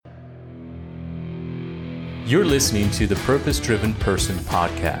You're listening to the Purpose Driven Person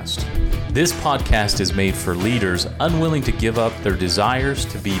podcast. This podcast is made for leaders unwilling to give up their desires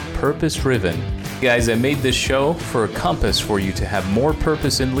to be purpose driven. Guys, I made this show for a compass for you to have more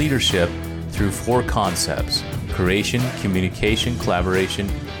purpose in leadership through 4 concepts: creation, communication, collaboration,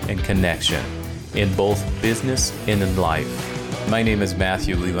 and connection in both business and in life. My name is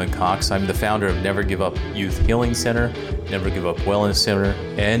Matthew Leland Cox. I'm the founder of Never Give Up Youth Healing Center, Never Give Up Wellness Center,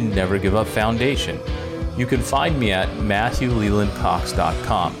 and Never Give Up Foundation. You can find me at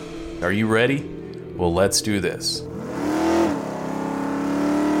MatthewLelandCox.com. Are you ready? Well, let's do this.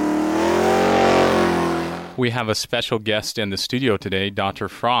 We have a special guest in the studio today, Dr.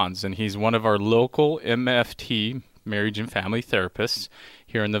 Franz, and he's one of our local MFT, marriage and family therapists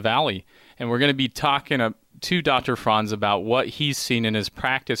here in the Valley. And we're going to be talking to Dr. Franz about what he's seen in his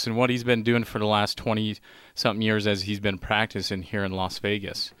practice and what he's been doing for the last 20-something years as he's been practicing here in Las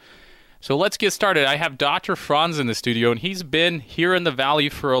Vegas. So let's get started. I have Dr. Franz in the studio, and he's been here in the Valley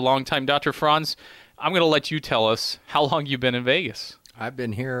for a long time. Dr. Franz, I'm going to let you tell us how long you've been in Vegas. I've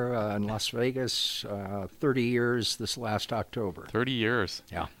been here in Las Vegas 30 years this last October. 30 years.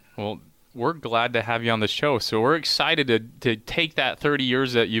 Yeah. Well, we're glad to have you on the show. So we're excited to take that 30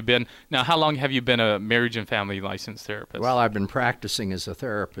 years that you've been. Now, how long have you been a marriage and family licensed therapist? Well, I've been practicing as a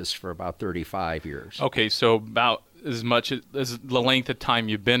therapist for about 35 years. Okay, so about as much as the length of time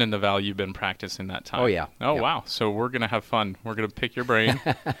you've been in the Valley, you've been practicing that time. Oh, yeah. Oh, yeah. Wow. So we're going to have fun. We're going to pick your brain,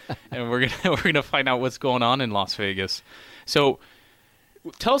 and we're going to find out what's going on in Las Vegas. So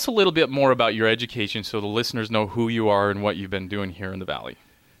tell us a little bit more about your education so the listeners know who you are and what you've been doing here in the Valley.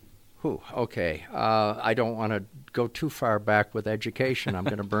 Okay. I don't want to go too far back with education. I'm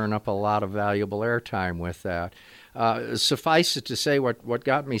going to burn up a lot of valuable airtime with that. Suffice it to say, what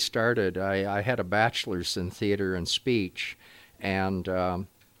got me started, I had a bachelor's in theater and speech, and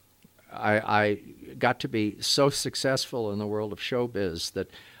I got to be so successful in the world of showbiz that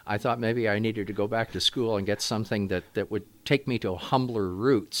I thought maybe I needed to go back to school and get something that would take me to humbler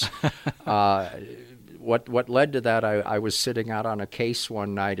roots. What led to that, I was sitting out on a case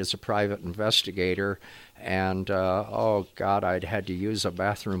one night as a private investigator, and I'd had to use a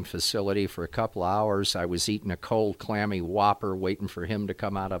bathroom facility for a couple hours. I was eating a cold, clammy Whopper, waiting for him to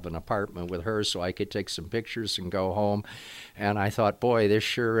come out of an apartment with her so I could take some pictures and go home. And I thought, boy, this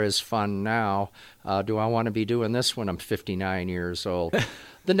sure is fun now. Do I want to be doing this when I'm 59 years old?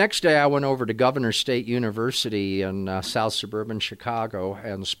 The next day, I went over to Governor State University in South Suburban Chicago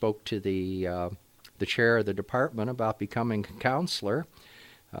and spoke to the chair of the department about becoming a counselor.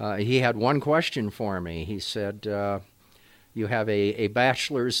 He had one question for me. He said, you have a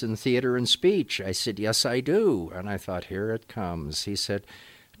bachelor's in theater and speech. I said, yes, I do. And I thought, here it comes. He said,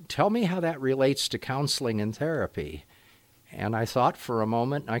 tell me how that relates to counseling and therapy. And I thought for a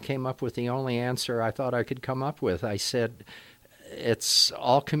moment, and I came up with the only answer I thought I could come up with. I said, it's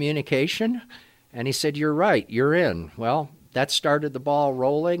all communication? And he said, you're right, you're in. Well, that started the ball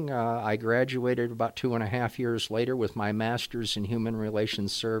rolling. I graduated about 2.5 years later with my master's in human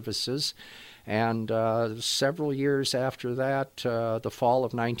relations services. And several years after that, the fall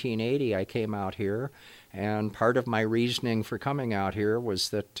of 1980, I came out here. And part of my reasoning for coming out here was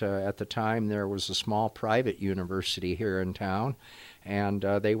that at the time there was a small private university here in town, and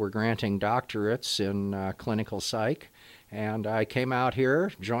they were granting doctorates in clinical psych. And I came out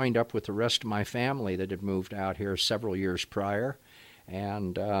here, joined up with the rest of my family that had moved out here several years prior,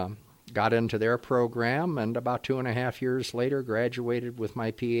 and got into their program, and about 2.5 years later graduated with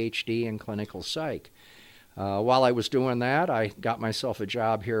my Ph.D. in clinical psych. While I was doing that, I got myself a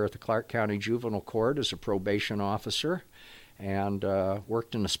job here at the Clark County Juvenile Court as a probation officer, and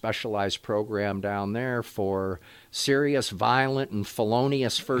worked in a specialized program down there for serious, violent, and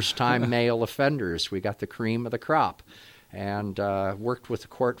felonious first-time male offenders. We got the cream of the crop. And worked with the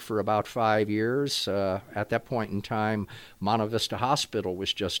court for about 5 years. At that point in time, Monte Vista Hospital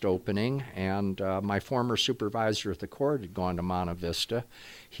was just opening, and my former supervisor at the court had gone to Monte Vista.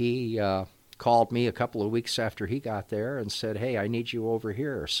 He called me a couple of weeks after he got there and said, hey, I need you over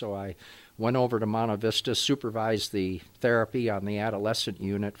here. So I went over to Monte Vista, supervised the therapy on the adolescent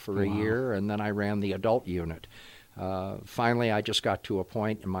unit for a year, and then I ran the adult unit. Finally, I just got to a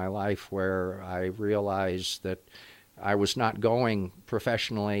point in my life where I realized that I was not going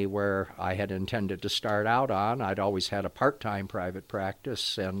professionally where I had intended to start out on. I'd always had a part-time private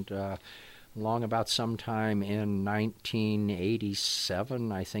practice, and long about sometime in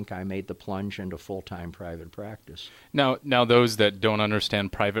 1987, I think I made the plunge into full-time private practice. Now those that don't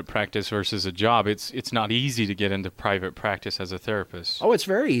understand private practice versus a job, it's not easy to get into private practice as a therapist. Oh, it's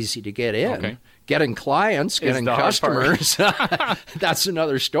very easy to get in. Okay. Getting clients, getting customers, that's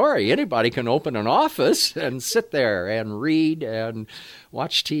another story. Anybody can open an office and sit there and read and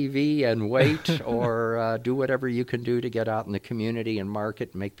watch TV and wait or do whatever you can do to get out in the community and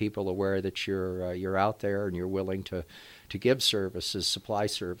market and make people aware that you're out there and you're willing to give services, supply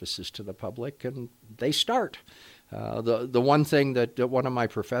services to the public, and they start. The one thing that one of my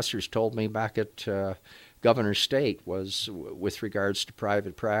professors told me back at Governor State was, with regards to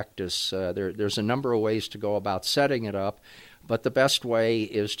private practice, there's a number of ways to go about setting it up, but the best way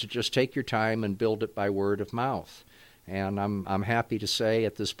is to just take your time and build it by word of mouth. And I'm happy to say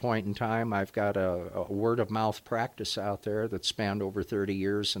at this point in time I've got a word of mouth practice out there that spanned over 30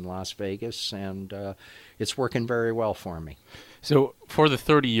 years in Las Vegas, and it's working very well for me. So for the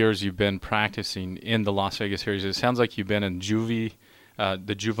 30 years you've been practicing in the Las Vegas area, it sounds like you've been in juvie,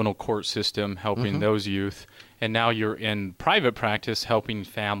 the juvenile court system, helping those youth, and now you're in private practice helping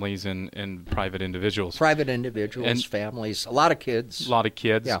families and private individuals. Private individuals, and families, a lot of kids. A lot of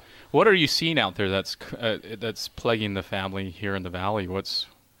kids. Yeah. What are you seeing out there that's plaguing the family here in the Valley?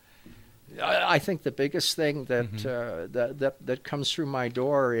 I think the biggest thing that comes through my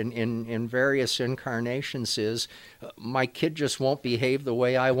door in various incarnations is my kid just won't behave the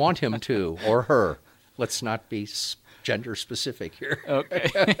way I want him to, or her. Let's not be gender specific here.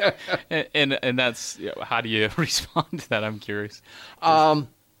 Okay. and that's, how do you respond to that? I'm curious.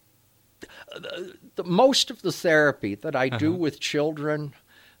 Most of the therapy that I do with children,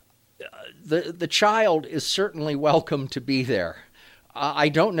 the child is certainly welcome to be there. I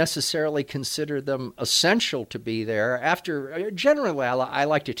don't necessarily consider them essential to be there. Generally, I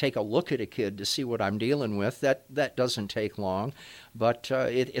like to take a look at a kid to see what I'm dealing with. That doesn't take long. But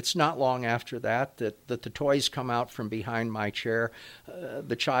it's not long after that the toys come out from behind my chair.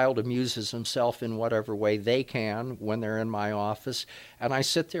 The child amuses himself in whatever way they can when they're in my office. And I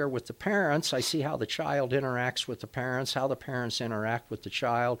sit there with the parents. I see how the child interacts with the parents, how the parents interact with the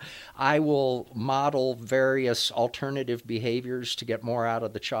child. I will model various alternative behaviors to get more out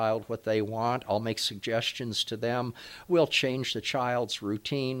of the child what they want. I'll make suggestions to them. We'll change the child's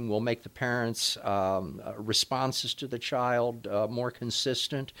routine. We'll make the parents' responses to the child more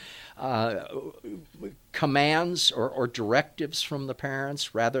consistent, commands or directives from the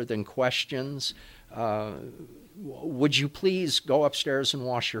parents rather than questions. Would you please go upstairs and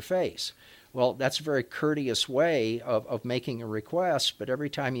wash your face? Well, that's a very courteous way of making a request, but every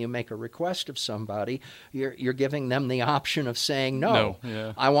time you make a request of somebody, you're giving them the option of saying no.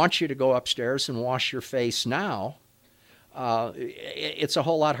 Yeah. I want you to go upstairs and wash your face now. It's a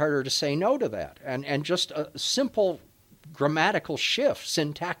whole lot harder to say no to that. And just a simple grammatical shift,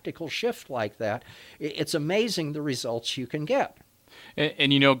 syntactical shift like that, it's amazing the results you can get.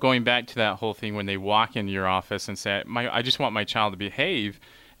 And going back to that whole thing when they walk into your office and say, I just want my child to behave,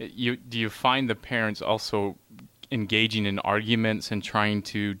 do you find the parents also engaging in arguments and trying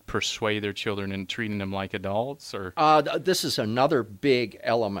to persuade their children and treating them like adults? Or this is another big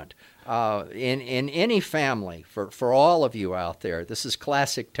element. In any family, for all of you out there, this is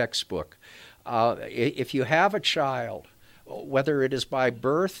classic textbook. If you have a child, whether it is by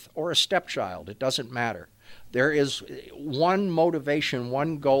birth or a stepchild, it doesn't matter. There is one motivation,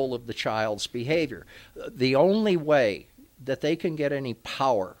 one goal of the child's behavior. The only way that they can get any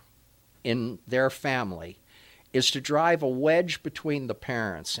power in their family is to drive a wedge between the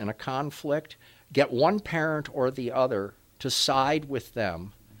parents in a conflict, get one parent or the other to side with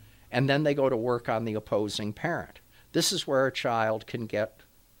them, and then they go to work on the opposing parent. This is where a child can get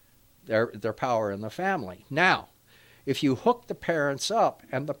their power in the family. Now, if you hook the parents up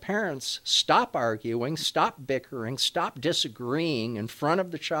and the parents stop arguing, stop bickering, stop disagreeing in front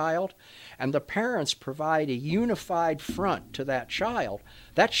of the child, and the parents provide a unified front to that child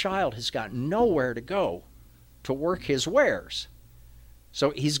has got nowhere to go to work his wares.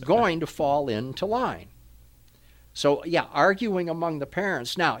 So he's going to fall into line. So, yeah, arguing among the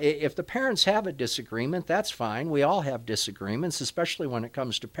parents. Now, if the parents have a disagreement, that's fine. We all have disagreements, especially when it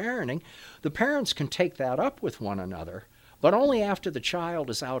comes to parenting. The parents can take that up with one another, but only after the child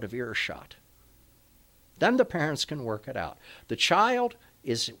is out of earshot. Then the parents can work it out. The child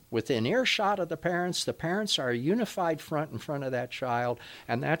is within earshot of the parents are a unified front in front of that child,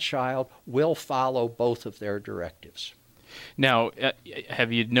 and that child will follow both of their directives. Now,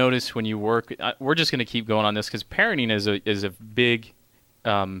 have you noticed when you work, we're just going to keep going on this because parenting is a big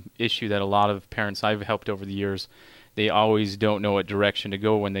issue that a lot of parents I've helped over the years, they always don't know what direction to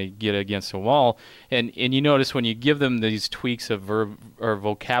go when they get against a wall. And you notice when you give them these tweaks of verb or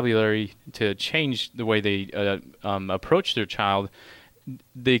vocabulary to change the way they approach their child,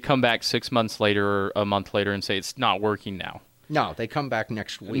 they come back 6 months later or a month later and say, it's not working now. No, they come back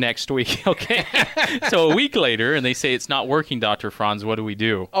next week. Next week, okay. So a week later, and they say it's not working, Dr. Franz. What do we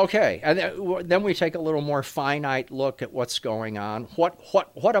do? Okay, and then we take a little more finite look at what's going on. What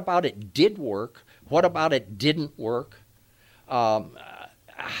about it did work? What about it didn't work?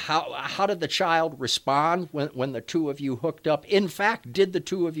 How did the child respond when the two of you hooked up? In fact, did the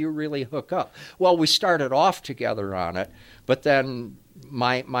two of you really hook up? Well, we started off together on it, but then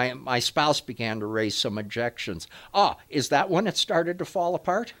my spouse began to raise some objections. Is that when it started to fall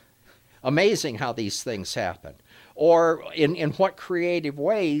apart? Amazing how these things happen. Or in what creative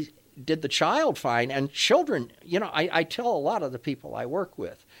ways did the child find? And children, I tell a lot of the people I work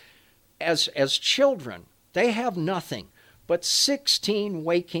with, as children, they have nothing but 16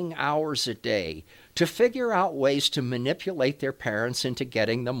 waking hours a day to figure out ways to manipulate their parents into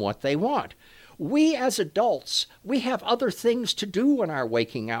getting them what they want. We as adults, we have other things to do in our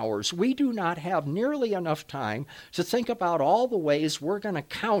waking hours. We do not have nearly enough time to think about all the ways we're going to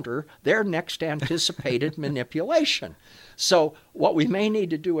counter their next anticipated manipulation. So what we may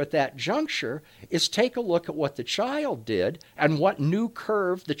need to do at that juncture is take a look at what the child did and what new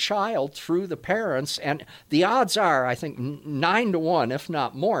curve the child threw the parents. And the odds are, I think, 9 to 1, if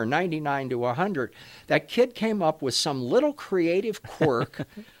not more, 99 to 100, that kid came up with some little creative quirk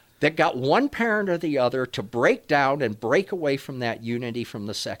that got one parent or the other to break down and break away from that unity from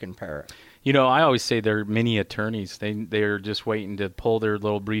the second parent. I always say they're mini attorneys. They're just waiting to pull their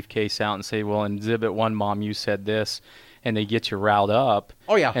little briefcase out and say, well, in Exhibit 1, Mom, you said this. And they get you riled up.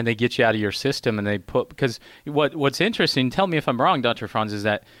 Oh, yeah. And they get you out of your system. And they because what's interesting, tell me if I'm wrong, Dr. Franz, is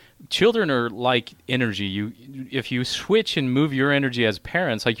that children are like energy. If you switch and move your energy as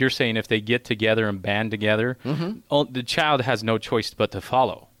parents, like you're saying, if they get together and band together, the child has no choice but to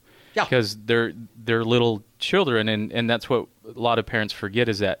follow. Yeah. Because they're little children, and that's what a lot of parents forget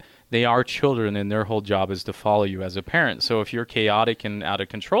is that they are children, and their whole job is to follow you as a parent. So if you're chaotic and out of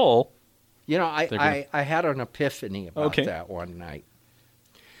control, I had an epiphany about that one night.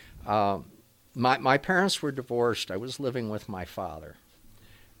 My parents were divorced. I was living with my father,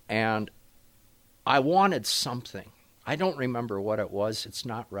 and I wanted something. I don't remember what it was. It's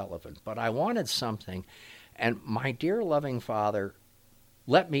not relevant, but I wanted something, and my dear loving father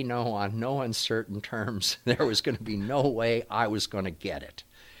let me know on no uncertain terms there was going to be no way I was going to get it.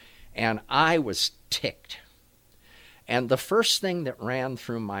 And I was ticked. And the first thing that ran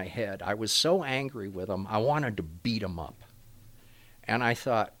through my head, I was so angry with him, I wanted to beat him up. And I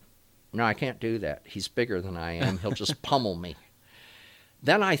thought, no, I can't do that. He's bigger than I am. He'll just pummel me.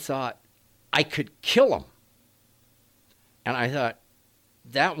 Then I thought, I could kill him. And I thought,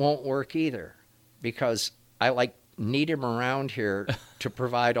 that won't work either, because I need him around here to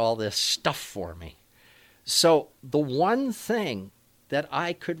provide all this stuff for me. So the one thing that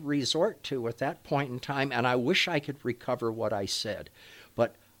I could resort to at that point in time, and I wish I could recover what I said,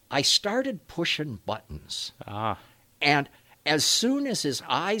 but I started pushing buttons. And as soon as his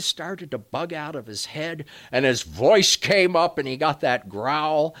eyes started to bug out of his head and his voice came up and he got that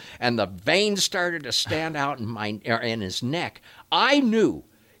growl and the veins started to stand out in his neck, I knew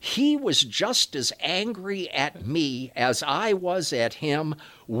he was just as angry at me as I was at him.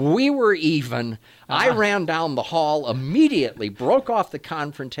 We were even. I ran down the hall immediately, broke off the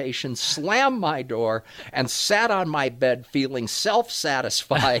confrontation, slammed my door, and sat on my bed feeling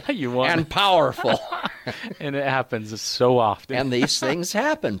self-satisfied and powerful. And it happens so often. And these things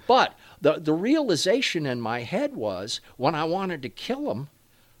happen. But the realization in my head was, when I wanted to kill him,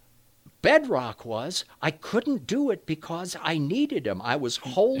 bedrock was I couldn't do it because I needed him. I was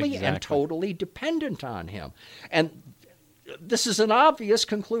wholly and totally dependent on him. And this is an obvious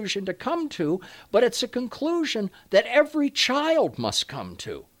conclusion to come to, but it's a conclusion that every child must come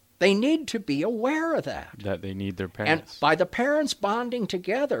to. They need to be aware of that. That they need their parents. And by the parents bonding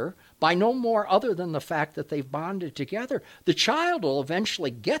together, by no more other than the fact that they've bonded together, the child will eventually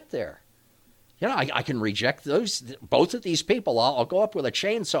get there. I can reject both of these people. I'll go up with a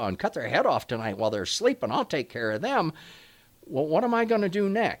chainsaw and cut their head off tonight while they're sleeping. I'll take care of them. Well, what am I going to do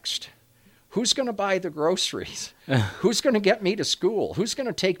next? Who's going to buy the groceries? Who's going to get me to school? Who's going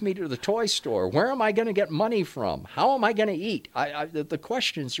to take me to the toy store? Where am I going to get money from? How am I going to eat? The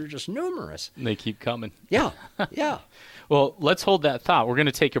questions are just numerous. They keep coming. Yeah. Well, let's hold that thought. We're going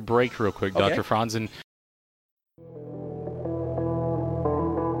to take a break real quick, Okay. Dr. Franz. And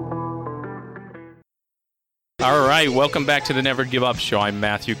all right, welcome back to the Never Give Up Show. I'm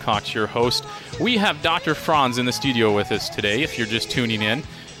Matthew Cox, your host. We have Dr. Franz in the studio with us today, if you're just tuning in.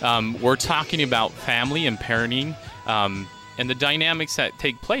 We're talking about family and parenting, and and the dynamics that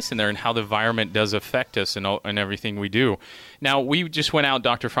take place in there and how the environment does affect us and everything we do. Now, we just went out,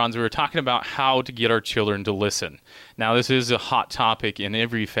 Dr. Franz, we were talking about how to get our children to listen. Now, this is a hot topic in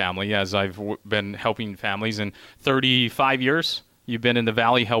every family, as I've been helping families in 35 years. You've been in the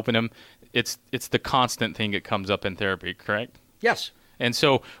Valley helping them. It's the constant thing that comes up in therapy, correct? Yes. And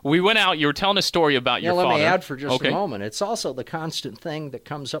so we went out. You were telling a story about your father. Let me add for just a moment. It's also the constant thing that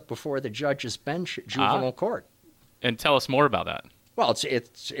comes up before the judge's bench at juvenile court. And tell us more about that. Well,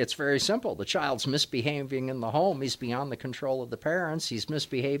 it's very simple. The child's misbehaving in the home. He's beyond the control of the parents. He's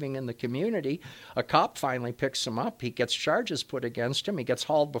misbehaving in the community. A cop finally picks him up. He gets charges put against him. He gets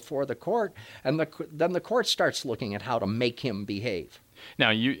hauled before the court. And then the court starts looking at how to make him behave. Now,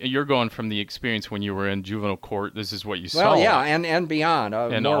 you're going from the experience when you were in juvenile court. This is what you saw. Well, yeah, and beyond.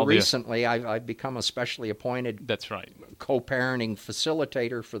 And more recently, I've become a specially appointed That's right. co-parenting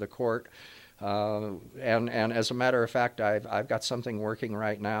facilitator for the court. And as a matter of fact, I've got something working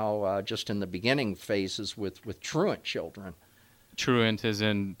right now just in the beginning phases with truant children. Truant as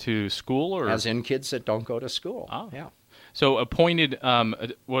in to school? Or as in kids that don't go to school. Oh. Yeah. So appointed,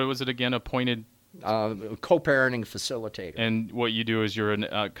 what was it again? Appointed? Co-parenting facilitator. And what you do is you're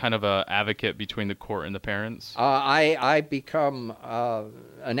kind of an advocate between the court and the parents? I become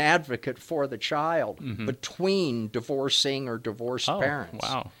an advocate for the child between divorcing or divorced parents.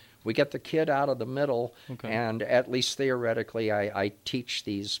 Wow. We get the kid out of the middle, Okay. and at least theoretically, I teach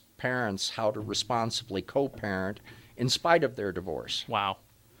these parents how to responsibly co-parent in spite of their divorce. Wow.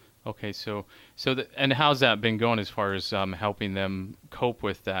 Okay, and how's that been going as far as helping them cope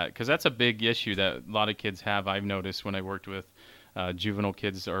with that? Because that's a big issue that a lot of kids have. I've noticed when I worked with juvenile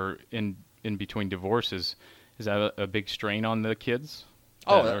kids or in between divorces. Is that a big strain on the kids?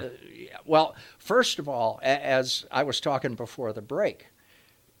 Well, first of all, as I was talking before the break,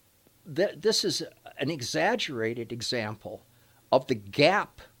 this is an exaggerated example of the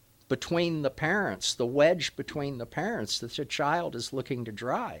gap between the parents, the wedge between the parents that the child is looking to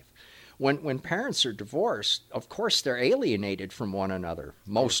drive. When parents are divorced, of course they're alienated from one another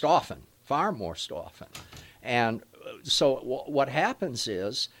most often, far most often. And so what happens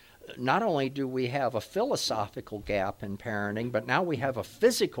is, not only do we have a philosophical gap in parenting, but now we have a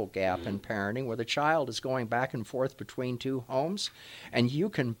physical gap in parenting where the child is going back and forth between two homes. And you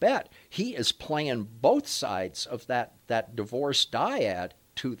can bet he is playing both sides of that divorce dyad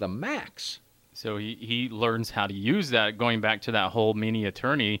to the max. So he learns how to use that. Going back to that whole mini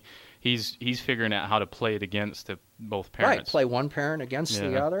attorney, he's figuring out how to play it against both parents. Right, play one parent against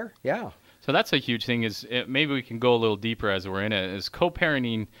the other. Yeah. So that's a huge thing. Maybe we can go a little deeper as we're in it. Is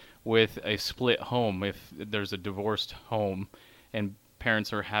co-parenting with a split home? If there's a divorced home and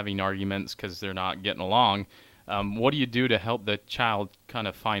parents are having arguments because they're not getting along, what do you do to help the child kind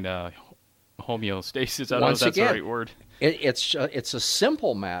of find a homeostasis? I don't know if that's the right word. It's a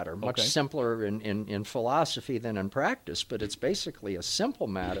simple matter, much simpler in philosophy than in practice, but it's basically a simple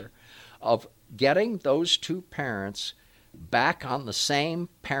matter of getting those two parents back on the same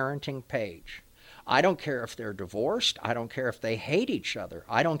parenting page. I don't care if they're divorced. I don't care if they hate each other.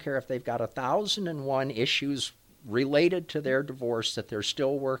 I don't care if they've got 1,001 issues related to their divorce that they're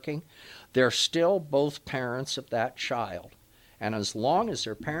still working. They're still both parents of that child. And as long as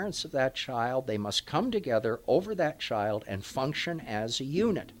they're parents of that child, they must come together over that child and function as a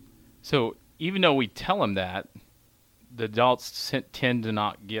unit. So even though we tell them that, the adults tend to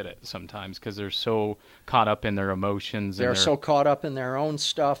not get it sometimes because they're so caught up in their emotions. They're so caught up in their own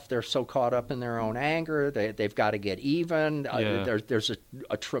stuff. They're so caught up in their own anger. They've got to get even. Yeah. There's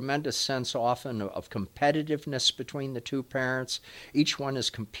a tremendous sense often of competitiveness between the two parents. Each one is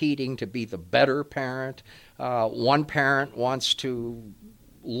competing to be the better parent. One parent wants to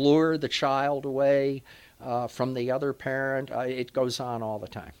lure the child away from the other parent. It goes on all the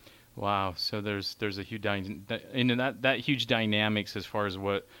time. Wow, so there's a huge and that huge dynamics as far as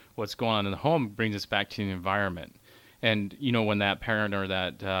what's going on in the home brings us back to the environment. And when that parent or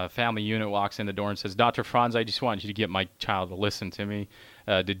that family unit walks in the door and says, "Dr. Franz, I just want you to get my child to listen to me,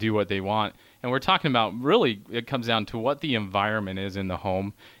 to do what they want." And we're talking about really it comes down to what the environment is in the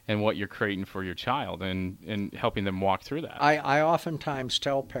home and what you're creating for your child and helping them walk through that. I oftentimes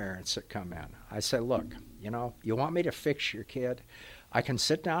tell parents that come in, I say, "Look, you want me to fix your kid? I can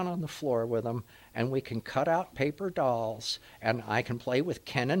sit down on the floor with them, and we can cut out paper dolls, and I can play with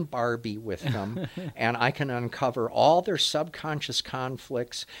Ken and Barbie with them, and I can uncover all their subconscious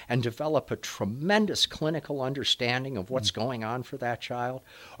conflicts and develop a tremendous clinical understanding of what's going on for that child.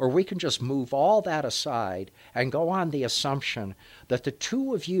 Or we can just move all that aside and go on the assumption that the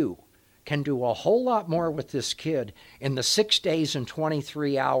two of you can do a whole lot more with this kid in the 6 days and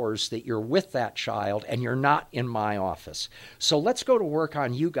 23 hours that you're with that child and you're not in my office. So let's go to work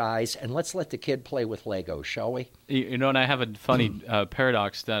on you guys, and let's let the kid play with Legos, shall we? You know, and I have a funny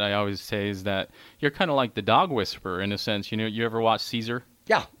paradox that I always say is that you're kind of like the dog whisperer in a sense. You know, you ever watch Caesar?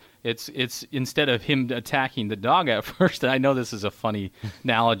 Yeah. It's instead of him attacking the dog at first, and I know this is a funny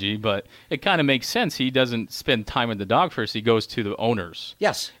analogy, but it kind of makes sense. He doesn't spend time with the dog first. He goes to the owners.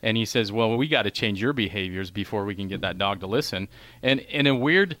 Yes. And he says, well, we got to change your behaviors before we can get that dog to listen. And in a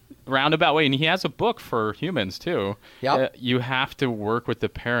weird roundabout way, and he has a book for humans too. Yeah. You have to work with the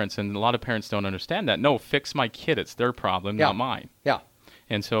parents, and a lot of parents don't understand that. No, fix my kid. It's their problem, not mine. Yeah.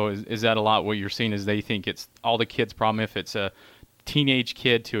 And so is that a lot what you're seeing is they think it's all the kid's problem if it's a teenage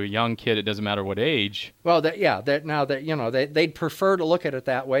kid to a young kid, it doesn't matter what age. Well, they'd prefer to look at it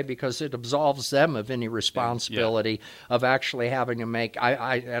that way because it absolves them of any responsibility of actually having to make.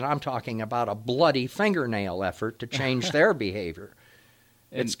 And I'm talking about a bloody fingernail effort to change their behavior.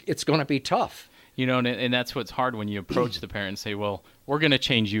 It's going to be tough. You know, and that's what's hard when you approach the parent and say, "Well, we're going to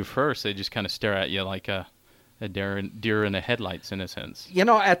change you first." They just kind of stare at you like a deer in the headlights, in a sense. You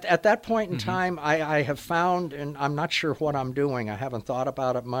know, at that point in time, I have found, and I'm not sure what I'm doing, I haven't thought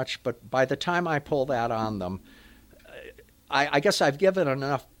about it much, but by the time I pull that on them, I guess I've given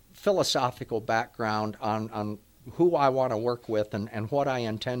enough philosophical background on who I want to work with and what I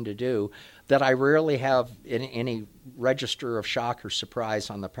intend to do that I rarely have any register of shock or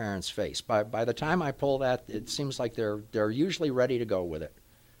surprise on the parent's face. By the time I pull that, it seems like they're usually ready to go with it.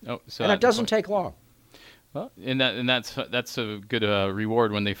 Oh, so and it doesn't take long. Well, and that's a good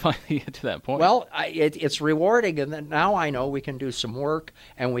reward when they finally get to that point. Well, it's rewarding, and then now I know we can do some work,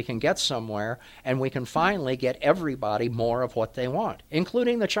 and we can get somewhere, and we can finally get everybody more of what they want,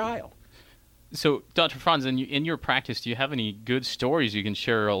 including the child. So, Dr. Franz, in your practice, do you have any good stories you can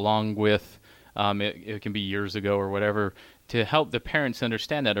share along with, it can be years ago or whatever, to help the parents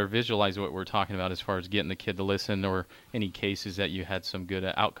understand that or visualize what we're talking about as far as getting the kid to listen, or any cases that you had some good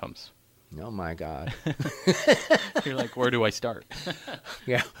outcomes? Oh, my God. You're like, where do I start?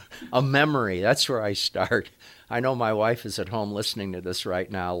 Yeah, a memory. That's where I start. I know my wife is at home listening to this right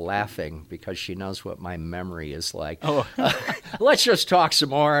now laughing because she knows what my memory is like. Oh. Let's just talk some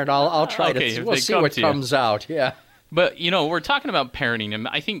more, and I'll try to. We'll see what comes out. Yeah. But, you know, we're talking about parenting, and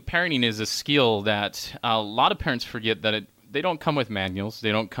I think parenting is a skill that a lot of parents forget that they don't come with manuals.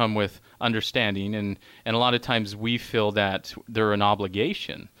 They don't come with understanding, and a lot of times we feel that they're an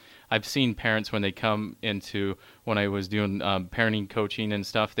obligation. I've seen parents when they come into, when I was doing parenting coaching and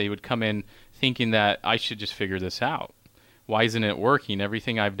stuff, they would come in thinking that I should just figure this out. Why isn't it working?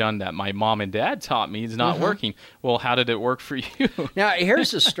 Everything I've done that my mom and dad taught me is not working. Well, how did it work for you? Now,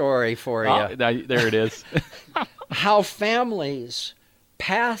 here's a story for you. There it is. How families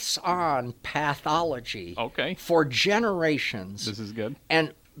pass on pathology for generations. This is good.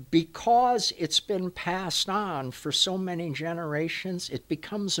 And because it's been passed on for so many generations, it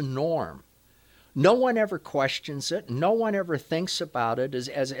becomes a norm. No one ever questions it. No one ever thinks about it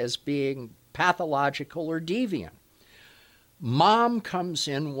as being pathological or deviant. Mom comes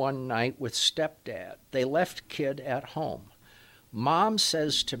in one night with stepdad. They left kid at home. Mom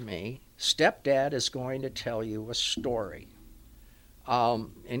says to me, stepdad is going to tell you a story.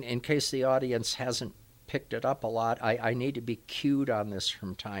 In case the audience hasn't picked it up a lot, I need to be cued on this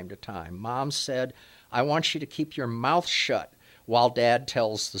from time to time. Mom said, I want you to keep your mouth shut while Dad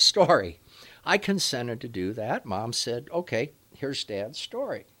tells the story. I consented to do that. Mom said, okay, here's Dad's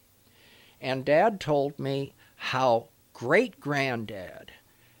story. And Dad told me how great-granddad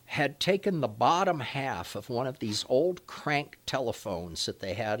had taken the bottom half of one of these old crank telephones that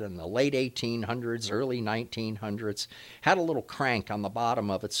they had in the late 1800s, early 1900s, had a little crank on the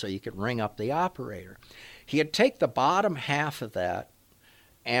bottom of it so you could ring up the operator. He had taken the bottom half of that,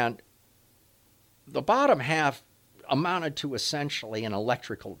 and the bottom half amounted to essentially an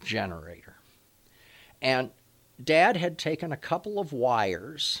electrical generator. And Dad had taken a couple of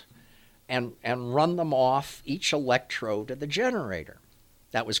wires and run them off each electrode of the generator.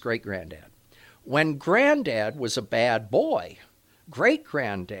 That was great-granddad. When Granddad was a bad boy,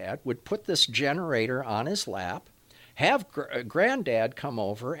 great-granddad would put this generator on his lap, have Granddad come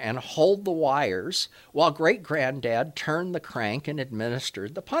over and hold the wires while great-granddad turned the crank and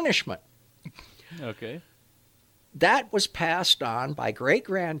administered the punishment. Okay. That was passed on by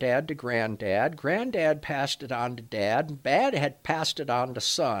great-granddad to granddad. Granddad passed it on to dad. Dad had passed it on to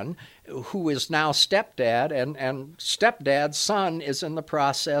son, who is now stepdad, and stepdad's son is in the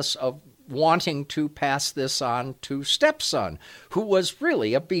process of wanting to pass this on to stepson, who was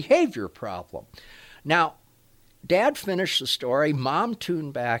really a behavior problem. Now, Dad finished the story. Mom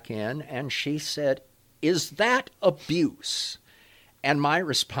tuned back in, and she said, "Is that abuse?" And my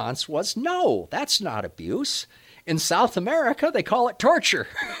response was, "No, that's not abuse. In South America, they call it torture."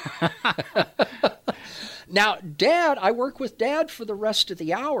 Now, Dad, I work with Dad for the rest of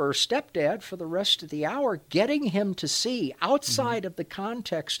the hour, or stepdad for the rest of the hour, getting him to see, outside of the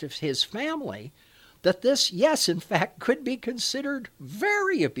context of his family, that this, yes, in fact, could be considered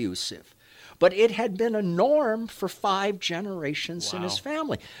very abusive. But it had been a norm for 5 generations in his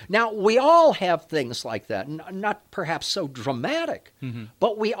family. Now, we all have things like that, not perhaps so dramatic,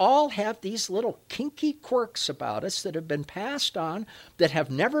 but we all have these little kinky quirks about us that have been passed on, that have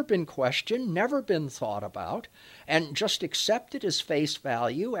never been questioned, never been thought about, and just accepted as face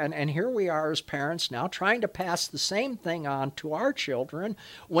value. And here we are as parents now trying to pass the same thing on to our children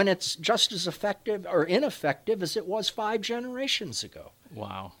when it's just as effective or ineffective as it was 5 generations ago.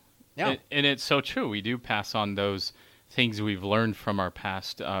 Wow. Yeah. And it's so true. We do pass on those things we've learned from our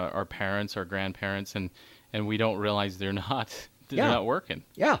past, our parents, our grandparents, and we don't realize they're not working.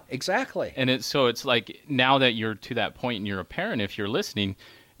 Yeah, exactly. And it's like, now that you're to that point and you're a parent, if you're listening,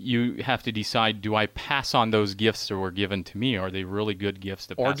 you have to decide, do I pass on those gifts that were given to me? Are they really good gifts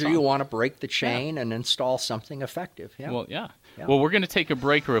to pass on? Or do you want to break the chain and install something effective? Yeah. Well, yeah. Well, we're going to take a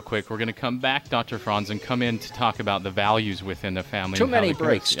break real quick. We're going to come back, Dr. Franz, and come in to talk about the values within the family. Too many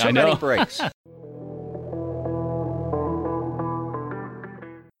breaks. Too many breaks.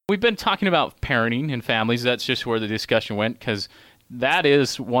 We've been talking about parenting and families. That's just where the discussion went, because that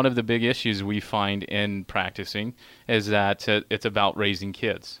is one of the big issues we find in practicing, is that it's about raising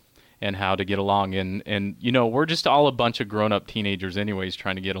kids and how to get along. And you know, we're just all a bunch of grown-up teenagers anyways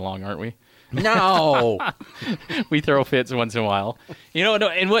trying to get along, aren't we? No. We throw fits once in a while. You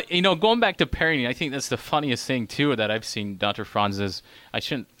know, going back to parenting, I think that's the funniest thing, too, that I've seen, Dr. Franz, is I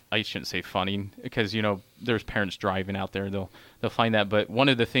shouldn't say funny, because, you know, there's parents driving out there. They'll find that. But one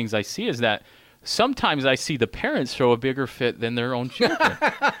of the things I see is that sometimes I see the parents throw a bigger fit than their own children.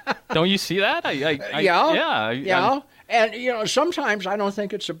 Don't you see that? Yeah. And, you know, sometimes I don't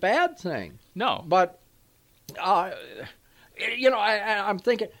think it's a bad thing. No. But, you know, I'm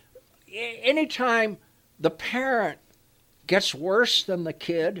thinking, anytime the parent gets worse than the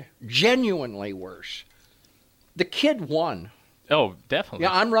kid, genuinely worse, the kid won. Oh, definitely.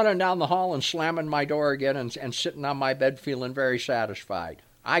 Yeah, I'm running down the hall and slamming my door again and sitting on my bed feeling very satisfied.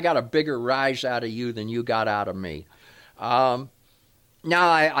 I got a bigger rise out of you than you got out of me. Now,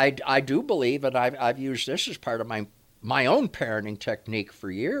 I do believe, and I've used this as part of my own parenting technique for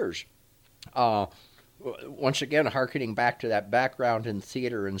years. Once again, hearkening back to that background in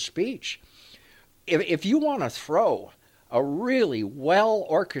theater and speech, if you want to throw a really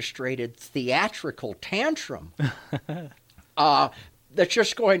well-orchestrated theatrical tantrum that's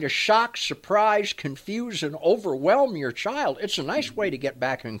just going to shock, surprise, confuse, and overwhelm your child, it's a nice way to get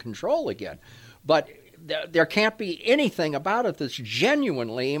back in control again. But there can't be anything about it that's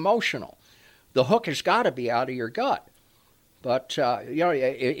genuinely emotional. The hook has got to be out of your gut. But, you know,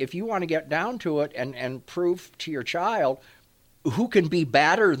 if you want to get down to it and prove to your child who can be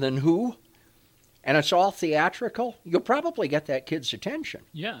badder than who, and it's all theatrical, you'll probably get that kid's attention.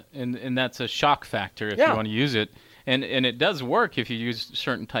 Yeah, and that's a shock factor if you want to use it. And it does work if you use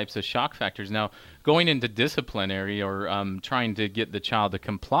certain types of shock factors. Now, going into disciplinary or trying to get the child to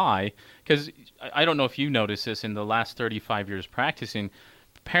comply, because I don't know if you noticed this in the last 35 years practicing,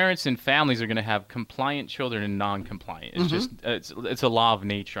 parents and families are going to have compliant children and non-compliant. It's just it's a law of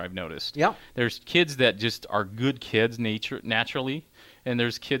nature, I've noticed. Yeah. There's kids that just are good kids naturally, and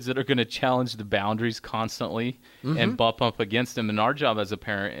there's kids that are going to challenge the boundaries constantly and bump up against them. And our job as a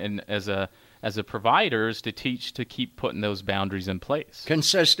parent and as a provider is to teach to keep putting those boundaries in place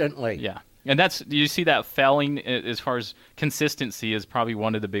consistently. Yeah. And you see that failing as far as consistency is probably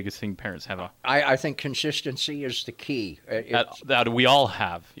one of the biggest things parents have. I think consistency is the key. That we all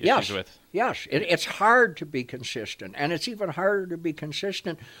have issues with. Yes, it's hard to be consistent, and it's even harder to be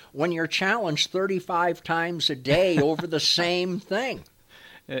consistent when you're challenged 35 times a day over the same thing.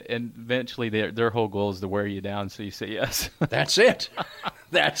 And eventually their whole goal is to wear you down, so you say yes. That's it.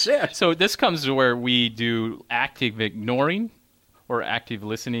 That's it. So this comes to where we do active ignoring or active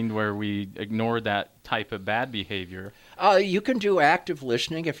listening, where we ignore that type of bad behavior. You can do active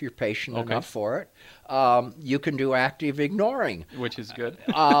listening if you're patient enough for it. You can do active ignoring. Which is good.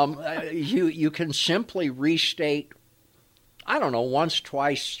 You can simply restate, I don't know, once,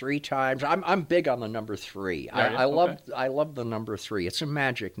 twice, 3 times. I'm big on the number 3. I love the number 3. It's a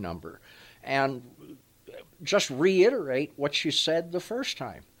magic number. And just reiterate what you said the first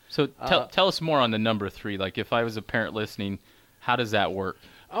time. So tell us more on the number 3. Like if I was a parent listening, how does that work?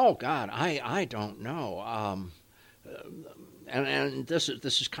 Oh, God, I don't know. and this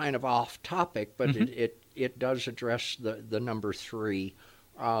is kind of off topic, but it does address the number 3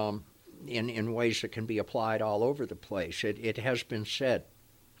 in ways that can be applied all over the place. It has been said,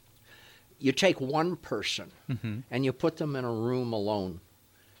 you take one person and you put them in a room alone,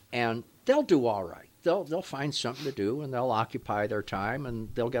 and they'll do all right. They'll find something to do, and they'll occupy their time,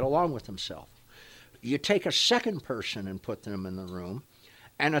 and they'll get along with themselves. You take a second person and put them in the room,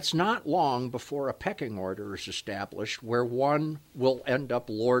 and it's not long before a pecking order is established where one will end up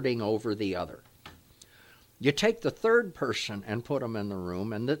lording over the other. You take the third person and put them in the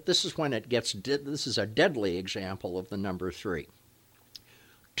room, and this is when it gets, this is a deadly example of the number 3.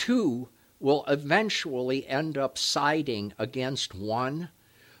 2 will eventually end up siding against 1,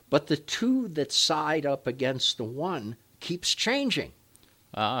 but the 2 that side up against the 1 keeps changing.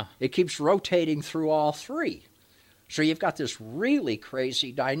 It keeps rotating through all 3. So you've got this really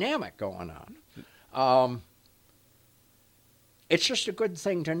crazy dynamic going on. It's just a good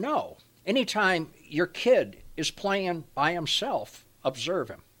thing to know. Anytime your kid is playing by himself, observe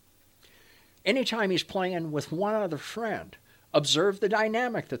him. Anytime he's playing with one other friend, observe the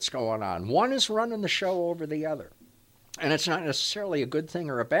dynamic that's going on. One is running the show over the other. And it's not necessarily a good thing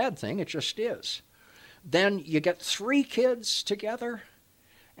or a bad thing, it just is. Then you get 3 kids together,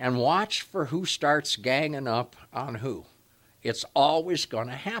 and watch for who starts ganging up on who. It's always going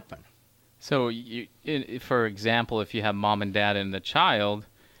to happen. So, for example, if you have mom and dad and the child,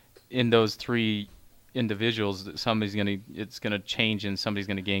 in those 3 individuals, it's going to change, and somebody's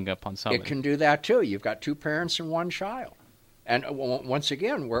going to gang up on somebody. It can do that too. You've got 2 parents and 1 child. And once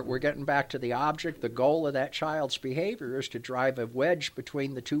again, we're getting back to the object. The goal of that child's behavior is to drive a wedge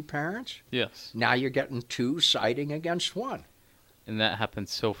between the 2 parents. Yes. Now you're getting 2 siding against 1. And that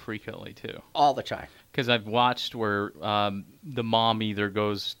happens so frequently, too. All the time. Because I've watched where the mom either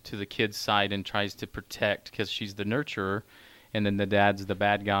goes to the kid's side and tries to protect because she's the nurturer, and then the dad's the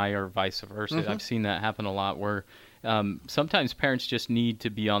bad guy, or vice versa. I've seen that happen a lot, where sometimes parents just need to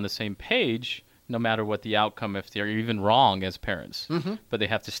be on the same page no matter what the outcome, if they're even wrong as parents. But they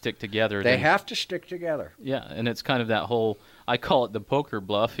have to stick together. They have to stick together. Yeah, and it's kind of that whole, I call it the poker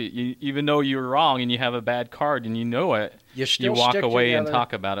bluff. Even though you're wrong and you have a bad card and you know it, you walk away and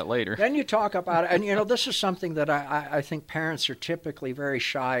talk about it later. Then you talk about it. And, this is something that I think parents are typically very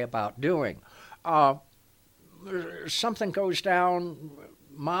shy about doing. Something goes down,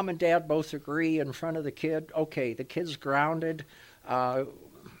 mom and dad both agree in front of the kid. Okay, the kid's grounded.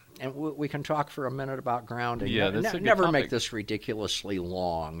 And we can talk for a minute about grounding. Yeah, that's a good Never topic. make this ridiculously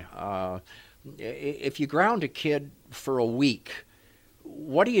long. If you ground a kid for a week,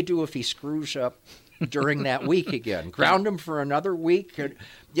 what do you do if he screws up during that week again? Ground him for another week?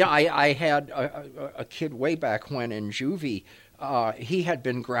 Yeah, I had a kid way back when in juvie. He had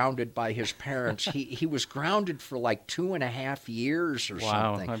been grounded by his parents. He was grounded for like 2.5 years or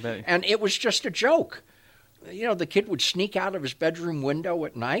something. I bet. And it was just a joke. The kid would sneak out of his bedroom window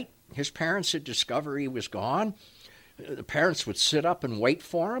at night. His parents would discover he was gone. The parents would sit up and wait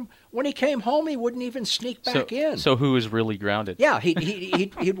for him. When he came home, he wouldn't even sneak back in. So who is really grounded? Yeah,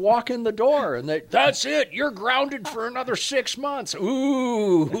 he'd walk in the door, and that's it. You're grounded for another 6 months.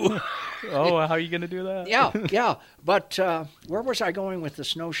 Ooh. Oh, how are you going to do that? Yeah. But where was I going with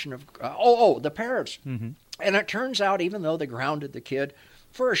this notion of... the parents. And it turns out, even though they grounded the kid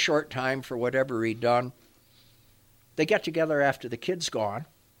for a short time for whatever he'd done, they get together after the kid's gone,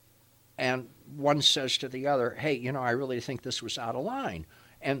 and one says to the other, hey, I really think this was out of line.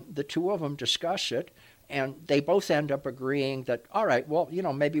 And the 2 of them discuss it, and they both end up agreeing that, all right, well,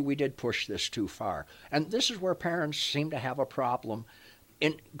 maybe we did push this too far. And this is where parents seem to have a problem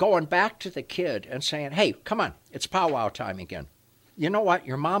in going back to the kid and saying, hey, come on, it's powwow time again. You know what?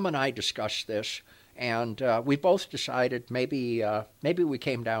 Your mom and I discussed this, and we both decided maybe we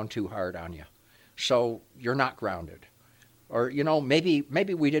came down too hard on you. So you're not grounded. Or, maybe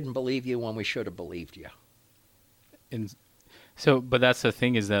we didn't believe you when we should have believed you. And so, but that's the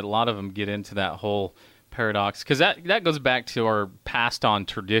thing, is that a lot of them get into that whole paradox, because that goes back to our passed on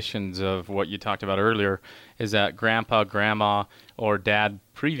traditions of what you talked about earlier, is that grandpa, grandma, or dad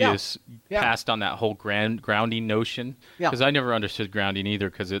previous passed on that whole grounding notion. Because I never understood grounding either,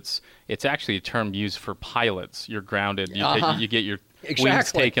 because it's actually a term used for pilots. You're grounded. You get your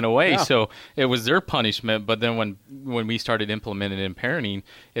wings taken away. So it was their punishment. But then when we started implementing it in parenting,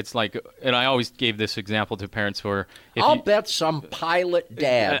 it's like, and I always gave this example to parents where... I'll bet some pilot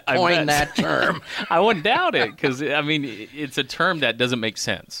dad coined that term. I wouldn't doubt it, because, it's a term that doesn't make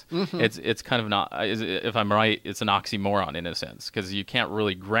sense. It's kind of not, if I'm right, it's an oxymoron in a sense, because you can't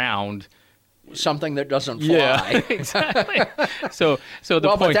really ground something that doesn't fly. Yeah, exactly. So the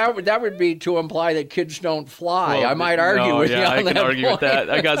point. But that would be to imply that kids don't fly. Well, I might argue with you on I that can argue point. with that.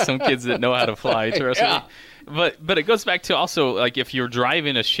 I got some kids that know how to fly. Trust Yeah. me. But it goes back to also, like, if you're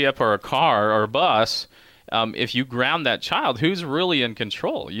driving a ship or a car or a bus, if you ground that child, who's really in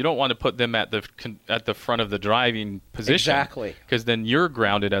control? You don't want to put them at the front of the driving position. Exactly. Because then you're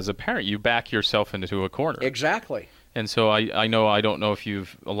grounded as a parent. You back yourself into a corner. Exactly. And so I don't know if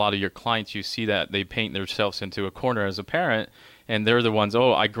a lot of your clients, you see that they paint themselves into a corner as a parent, and they're the ones,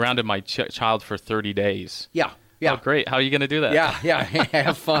 I grounded my child for 30 days. Yeah. Yeah. Oh, great. How are you going to do that? Yeah.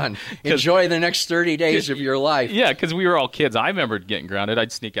 Have fun. Enjoy the next 30 days of your life. Yeah, because we were all kids. I remember getting grounded.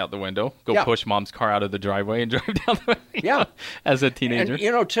 I'd sneak out the window, go push mom's car out of the driveway, and drive down the way. As a teenager.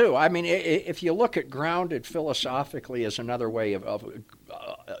 And, too, I mean, if you look at grounded philosophically as another way of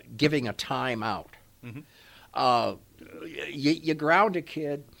giving a time out, you ground a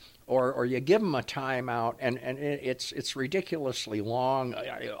kid or you give them a time out, and it's ridiculously long,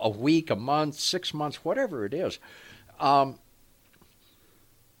 a week, a month, 6 months, whatever it is.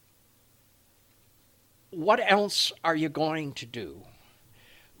 What else are you going to do?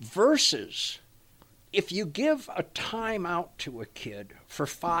 Versus if you give a time out to a kid for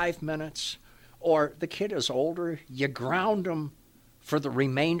 5 minutes, or the kid is older, you ground them for the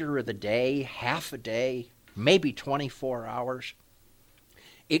remainder of the day, half a day, maybe 24 hours.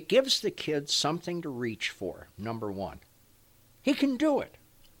 It gives the kid something to reach for, number one. He can do it.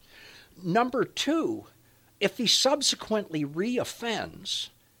 Number two, if he subsequently reoffends,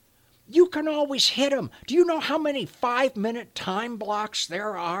 you can always hit him. Do you know how many 5-minute time blocks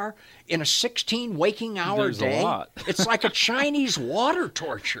there are in a 16 waking hour There's day? a lot. It's like a Chinese water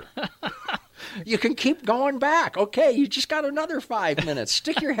torture. You can keep going back. Okay, you just got another 5 minutes.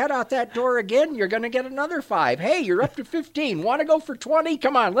 Stick your head out that door again, you're going to get another 5. Hey, you're up to 15. Want to go for 20?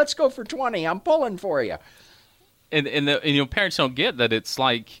 Come on, let's go for 20. I'm pulling for you. And parents don't get that it's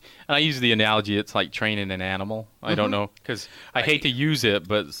like, and I use the analogy, it's like training an animal. I don't know, because I hate to use it,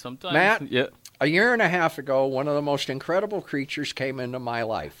 but sometimes. Matt, yeah. A year and a half ago, one of the most incredible creatures came into my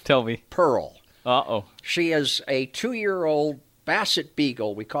life. Tell me. Pearl. Uh-oh. She is a 2-year-old Basset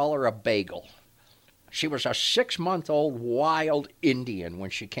Beagle. We call her a bagel. She was a 6-month-old wild Indian when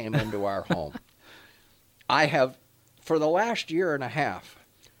she came into our home. I have, for the last year and a half,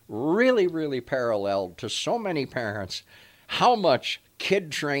 really, really paralleled to so many parents how much kid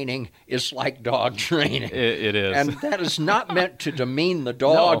training is like dog training. It is. And that is not meant to demean the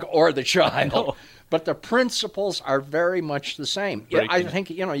dog or the child. No. But the principles are very much the same. I think,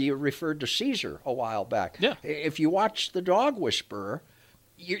 you referred to Caesar a while back. Yeah. If you watch The Dog Whisperer,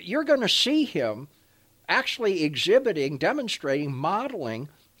 you're going to see him actually exhibiting, demonstrating, modeling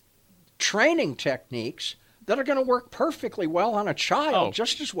training techniques that are going to work perfectly well on a child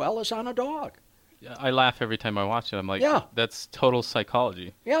just as well as on a dog. I laugh every time I watch it. I'm like, that's total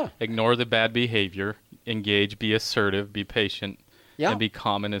psychology. Yeah. Ignore the bad behavior, engage, be assertive, be patient, and be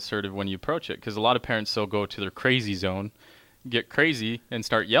calm and assertive when you approach it. Because a lot of parents will go to their crazy zone, get crazy, and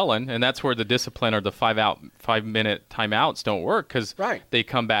start yelling, and that's where the discipline or the 5-minute timeouts don't work, because they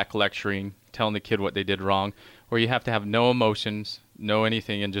come back lecturing, telling the kid what they did wrong, where you have to have no emotions, no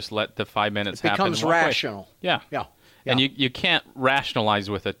anything, and just let the 5 minutes happen. It becomes rational. Yeah. And you can't rationalize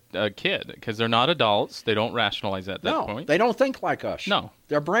with a kid, because they're not adults. They don't rationalize at that point. They don't think like us. No.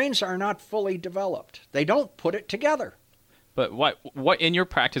 Their brains are not fully developed. They don't put it together. But what in your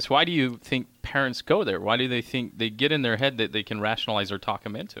practice, why do you think parents go there? Why do they think they get in their head that they can rationalize or talk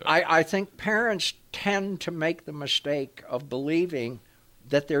them into it? I think parents tend to make the mistake of believing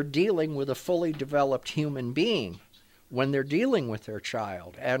that they're dealing with a fully developed human being when they're dealing with their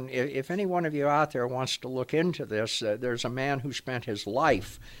child. And if any one of you out there wants to look into this, there's a man who spent his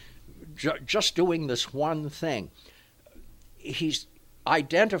life just doing this one thing. He's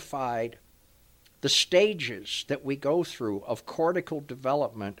identified the stages that we go through of cortical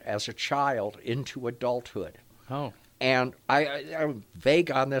development as a child into adulthood. Oh. And I'm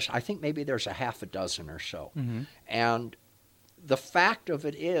vague on this. I think maybe there's a half a dozen or so. Mm-hmm. And the fact of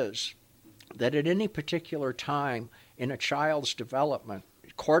it is that at any particular time in a child's development,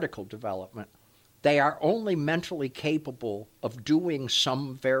 cortical development, they are only mentally capable of doing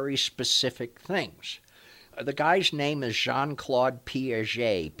some very specific things. The guy's name is Jean-Claude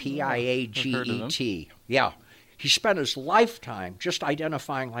Piaget, Piaget. Yeah. He spent his lifetime just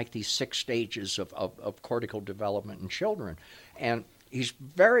identifying like these 6 stages of cortical development in children. And he's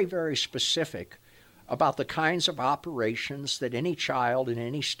very, very specific about the kinds of operations that any child in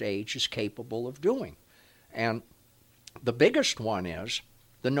any stage is capable of doing. And the biggest one is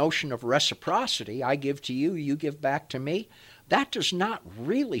the notion of reciprocity. I give to you, you give back to me. that does not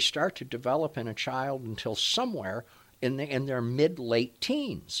really start to develop in a child until somewhere in their mid-late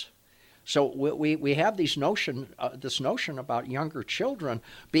teens. So we have this notion about younger children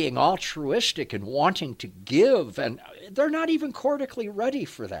being altruistic and wanting to give, and they're not even cortically ready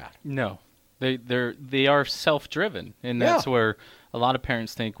for that. No, they are self-driven, and that's where a lot of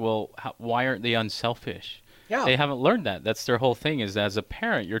parents think, well, why aren't they unselfish? Yeah. They haven't learned that. That's their whole thing, is as a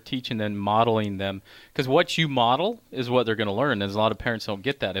parent, you're teaching them, modeling them. Because what you model is what they're going to learn. There's a lot of parents don't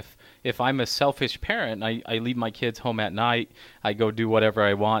get that. If I'm a selfish parent, I leave my kids home at night, I go do whatever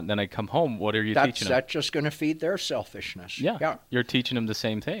I want, then I come home, what are you teaching them? That's just going to feed their selfishness. Yeah. You're teaching them the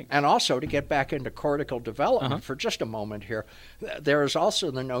same thing. And also, to get back into cortical development for just a moment here, there is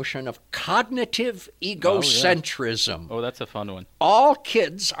also the notion of cognitive egocentrism. Oh, that's a fun one. All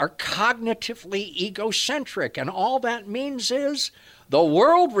kids are cognitively egocentric, and all that means is the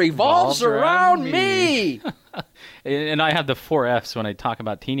world revolves around me. And I have the 4 F's when I talk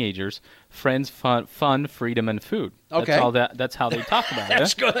about teenagers: friends, fun, freedom, and food. Okay. That's how they talk about it.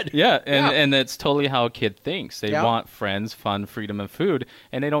 That's good. Yeah, and that's totally how a kid thinks. They want friends, fun, freedom, and food,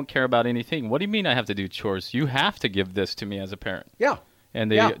 and they don't care about anything. What do you mean I have to do chores? You have to give this to me as a parent. Yeah. And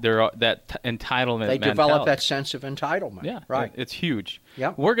they're that entitlement. They develop that sense of entitlement. Yeah, right. It's huge.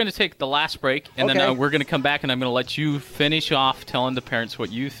 Yeah. We're going to take the last break, and then we're going to come back, and I'm going to let you finish off telling the parents what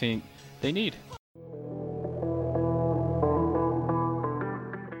you think they need.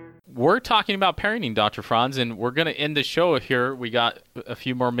 We're talking about parenting, Dr. Franz, and we're going to end the show here. We got a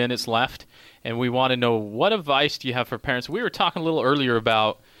few more minutes left, and we want to know, what advice do you have for parents? We were talking a little earlier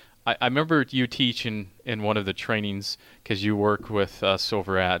about, I remember you teach in one of the trainings, because you work with us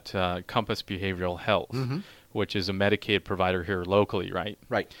over at Compass Behavioral Health, which is a Medicaid provider here locally, right?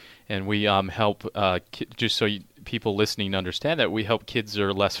 Right. And we help, just so people listening understand that, we help kids that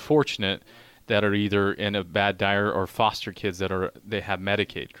are less fortunate, that are either in a bad dire, or foster kids that they have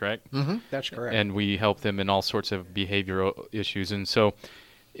Medicaid, correct? Mm-hmm. That's correct. And we help them in all sorts of behavioral issues. And so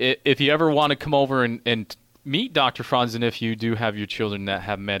if you ever want to come over and meet Dr. Franz, and if you do have your children that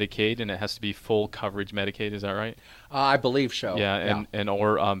have Medicaid, and it has to be full coverage Medicaid, is that right? I believe so. Yeah,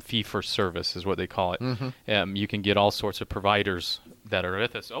 or fee for service is what they call it. Mm-hmm. You can get all sorts of providers that are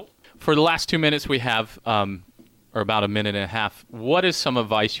with us. For the last 2 minutes we have, or about a minute and a half, what is some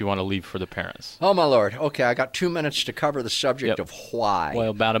advice you want to leave for the parents? Oh, my Lord. Okay, I got 2 minutes to cover the subject of why.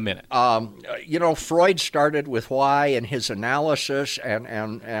 Well, about a minute. Freud started with why in his analysis,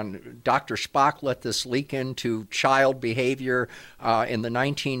 and Dr. Spock let this leak into child behavior in the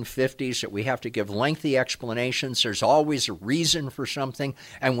 1950s, that we have to give lengthy explanations. There's always a reason for something,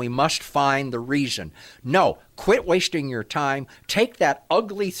 and we must find the reason. No, quit wasting your time. Take that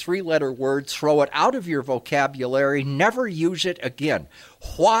ugly 3-letter word, throw it out of your vocabulary, never use it again.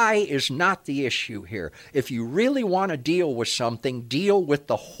 Why is not the issue here. If you really want to deal with something, deal with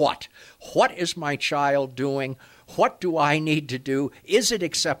the what. What is my child doing? What do I need to do? Is it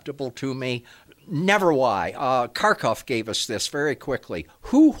acceptable to me? Never why. Kharkov gave us this very quickly.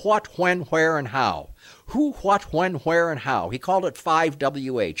 Who, what, when, where, and how. Who, what, when, where, and how. He called it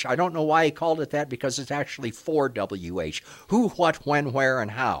 5WH. I don't know why he called it that, because it's actually 4WH. Who, what, when, where,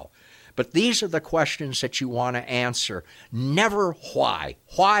 and how. But these are the questions that you want to answer. Never why.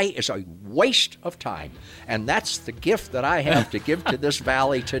 Why is a waste of time. And that's the gift that I have to give to this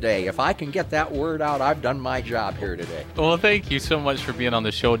valley today. If I can get that word out, I've done my job here today. Well, thank you so much for being on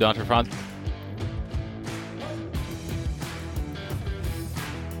the show, Dr. Franz.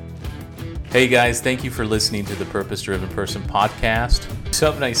 Hey guys, thank you for listening to the Purpose Driven Person podcast.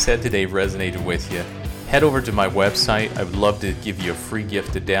 Something I said today resonated with you. Head over to my website. I would love to give you a free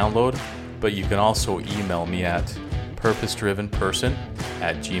gift to download, but you can also email me at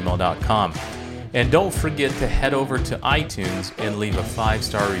purposedrivenperson@gmail.com. And don't forget to head over to iTunes and leave a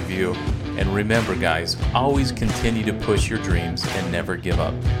 5-star review. And remember, guys, always continue to push your dreams and never give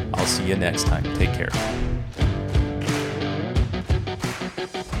up. I'll see you next time. Take care.